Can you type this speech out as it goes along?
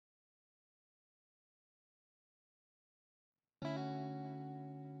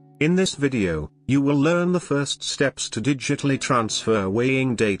In this video, you will learn the first steps to digitally transfer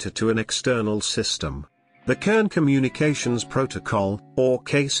weighing data to an external system. The KERN Communications Protocol, or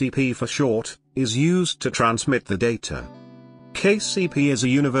KCP for short, is used to transmit the data. KCP is a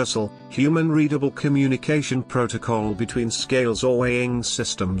universal, human-readable communication protocol between scales or weighing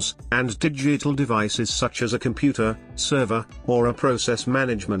systems, and digital devices such as a computer, server, or a process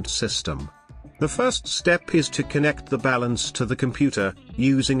management system. The first step is to connect the balance to the computer,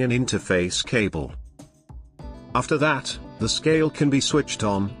 using an interface cable. After that, the scale can be switched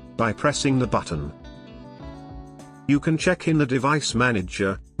on, by pressing the button. You can check in the device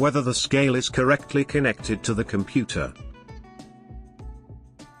manager, whether the scale is correctly connected to the computer.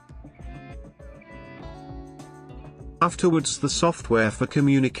 Afterwards, the software for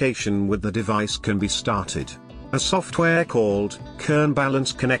communication with the device can be started. A software called KERN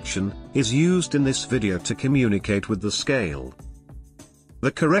Balance Connection is used in this video to communicate with the scale.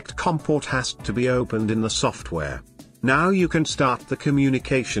 The correct COM port has to be opened in the software. Now you can start the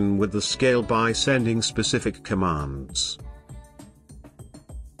communication with the scale by sending specific commands.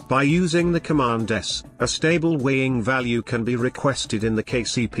 By using the command S, a stable weighing value can be requested in the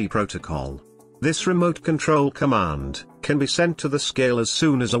KCP protocol. This remote control command can be sent to the scale as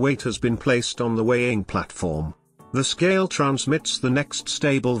soon as a weight has been placed on the weighing platform. The scale transmits the next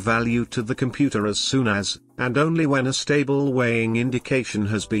stable value to the computer as soon as, and only when, a stable weighing indication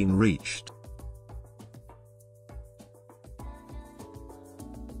has been reached.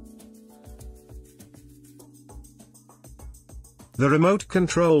 The remote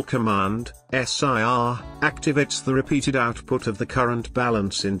control command, SIR, activates the repeated output of the current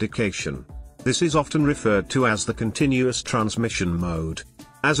balance indication. This is often referred to as the continuous transmission mode.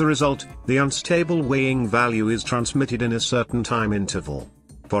 As a result, the unstable weighing value is transmitted in a certain time interval.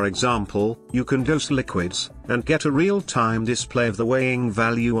 For example, you can dose liquids, and get a real-time display of the weighing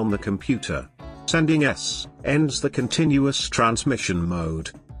value on the computer. Sending S ends the continuous transmission mode.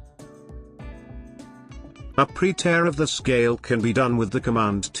 A pre-tear of the scale can be done with the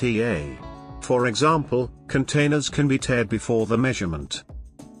command TA. For example, containers can be teared before the measurement.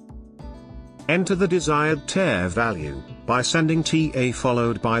 Enter the desired tear value by sending TA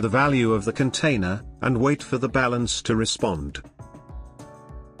followed by the value of the container, and wait for the balance to respond.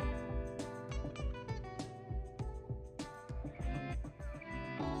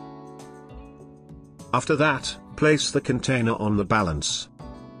 After that, place the container on the balance.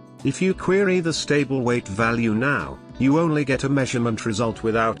 If you query the stable weight value now, you only get a measurement result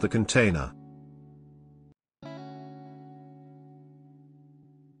without the container.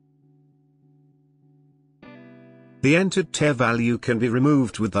 The entered tear value can be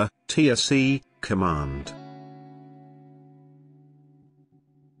removed with the TSC command.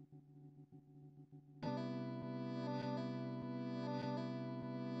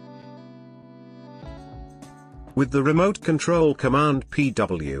 With the remote control command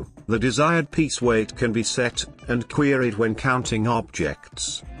PW, the desired piece weight can be set and queried when counting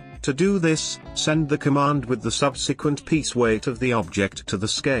objects. To do this, send the command with the subsequent piece weight of the object to the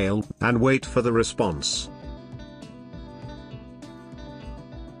scale, and wait for the response.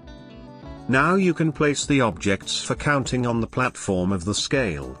 Now you can place the objects for counting on the platform of the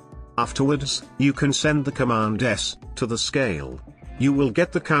scale. Afterwards, you can send the command S to the scale. You will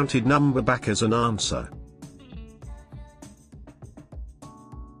get the counted number back as an answer.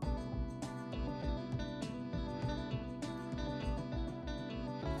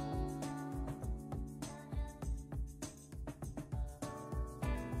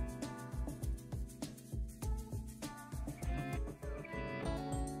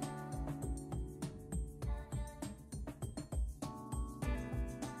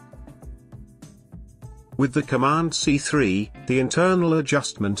 With the command C3, the internal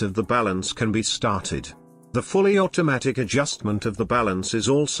adjustment of the balance can be started. The fully automatic adjustment of the balance is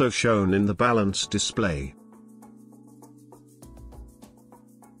also shown in the balance display.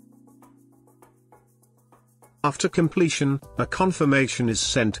 After completion, a confirmation is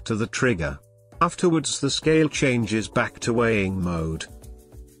sent to the trigger. Afterwards, the scale changes back to weighing mode.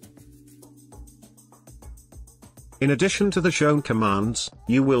 In addition to the shown commands,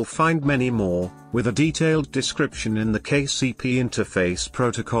 you will find many more, with a detailed description in the KCP interface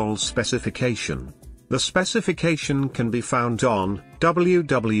protocol specification. The specification can be found on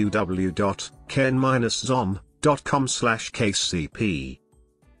www.kern-zom.com/kcp.